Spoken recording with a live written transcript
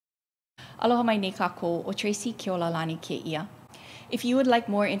Aloha mai nei kākou o Tracie Keolalani ke ia. If you would like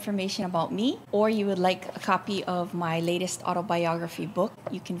more information about me, or you would like a copy of my latest autobiography book,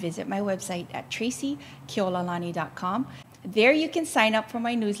 you can visit my website at traciekeolalani.com. There you can sign up for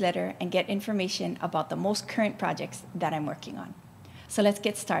my newsletter and get information about the most current projects that I'm working on. So let's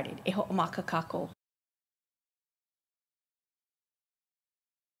get started. E ho'omaka kākou.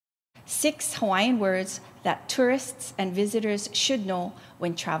 6 Hawaiian words that tourists and visitors should know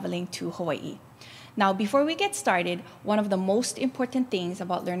when traveling to Hawaii. Now, before we get started, one of the most important things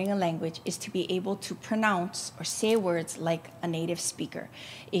about learning a language is to be able to pronounce or say words like a native speaker.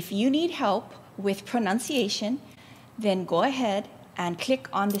 If you need help with pronunciation, then go ahead and click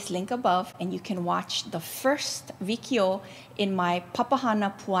on this link above and you can watch the first vikio in my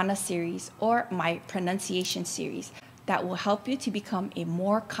Papahana Puana series or my pronunciation series that will help you to become a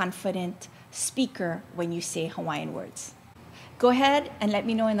more confident speaker when you say Hawaiian words. Go ahead and let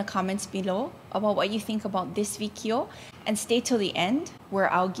me know in the comments below about what you think about this vikio and stay till the end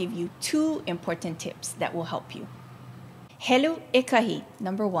where I'll give you 2 important tips that will help you. Helu ekahi,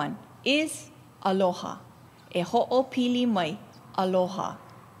 number 1, is aloha. E ho'opili mai, aloha.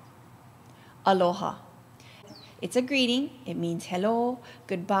 Aloha. It's a greeting. It means hello,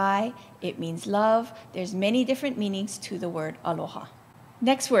 goodbye. It means love. There's many different meanings to the word aloha.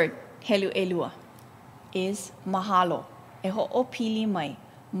 Next word, helu elua, is mahalo. E ho'opili mai,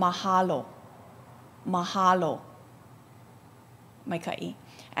 mahalo. Mahalo. Maikai.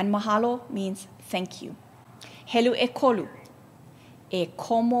 And mahalo means thank you. Helu e kolu, e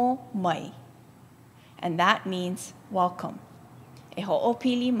komo mai. And that means welcome. E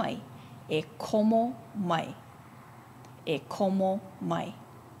ho'opili mai, e komo mai. E komo mai.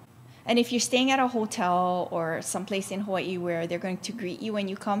 And if you're staying at a hotel or someplace in Hawaii where they're going to greet you when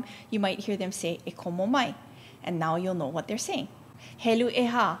you come, you might hear them say e komo mai. And now you'll know what they're saying. Helu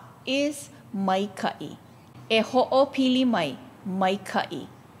eha is maikai. E ho'opili mai, maikai.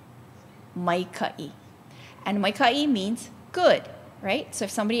 Maikai. And maikai means good, right? So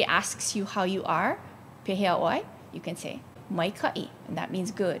if somebody asks you how you are, pehea oi, you can say maikai, and that means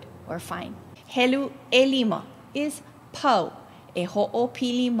good or fine. Helu elima is pau. E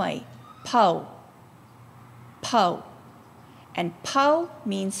ho'opili mai, pau. Pau. And pau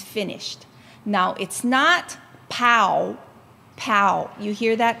means finished. Now, it's not pow, pow. You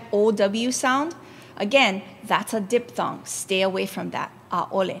hear that OW sound? Again, that's a diphthong. Stay away from that.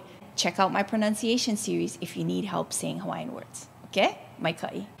 A'ole. Check out my pronunciation series if you need help saying Hawaiian words. Okay?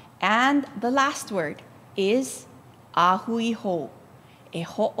 Maikai. And the last word is ahui ho. E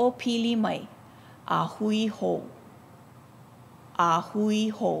ho'opili mai, ahui ho.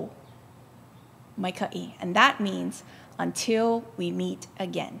 Ahui ho. Maikai. And that means until we meet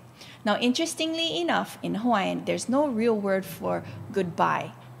again. Now, interestingly enough, in Hawaiian, there's no real word for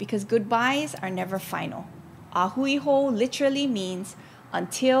goodbye because goodbyes are never final. Ahui ho literally means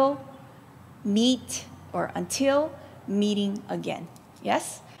until meet or until meeting again.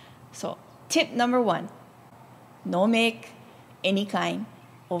 Yes? So, tip number 1, no make any kind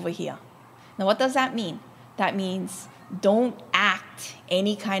over here. Now, what does that mean? That means don't act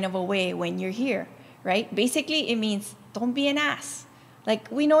any kind of a way when you're here, right? Basically, it means don't be an ass. Like,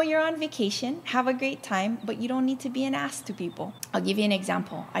 we know you're on vacation, have a great time, but you don't need to be an ass to people. I'll give you an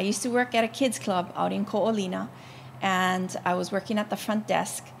example. I used to work at a kids club out in Ko'olina, and I was working at the front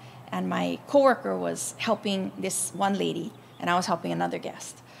desk, and my coworker was helping this one lady, and I was helping another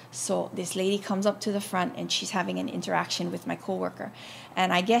guest. So this lady comes up to the front, and she's having an interaction with my coworker.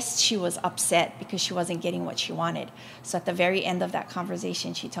 And I guess she was upset because she wasn't getting what she wanted. So at the very end of that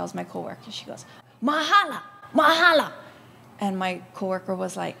conversation, she tells my coworker, she goes, "Mahala, mahala." And my coworker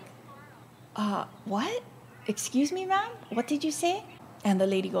was like, what? Excuse me, ma'am? What did you say? And the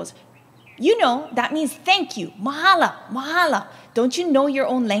lady goes, "You know, that means thank you. Mahala, mahala. Don't you know your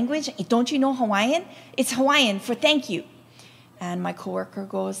own language? Don't you know Hawaiian? It's Hawaiian for thank you." And my coworker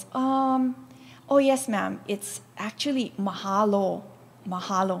goes, "Oh, yes, ma'am. It's actually mahalo.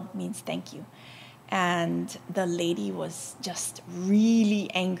 Mahalo means thank you." And the lady was just really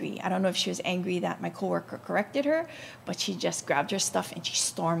angry. I don't know if she was angry that my coworker corrected her, but she just grabbed her stuff and she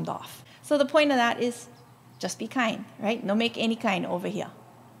stormed off. So the point of that is just be kind, right? No make any kind over here.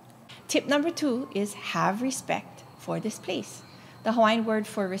 Tip number 2 is have respect for this place. The Hawaiian word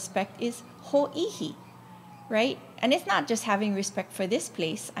for respect is ho'ihi, right? And it's not just having respect for this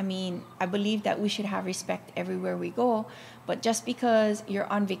place. I mean, I believe that we should have respect everywhere we go, but just because you're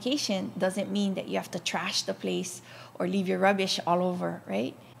on vacation doesn't mean that you have to trash the place or leave your rubbish all over,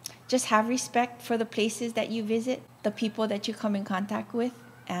 right? Just have respect for the places that you visit, the people that you come in contact with,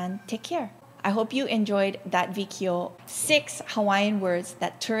 and take care. I hope you enjoyed that vikio, 6 Hawaiian words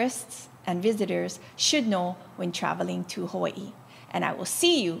that tourists and visitors should know when traveling to Hawaii. And I will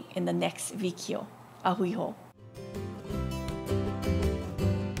see you in the next video. Ahui ho.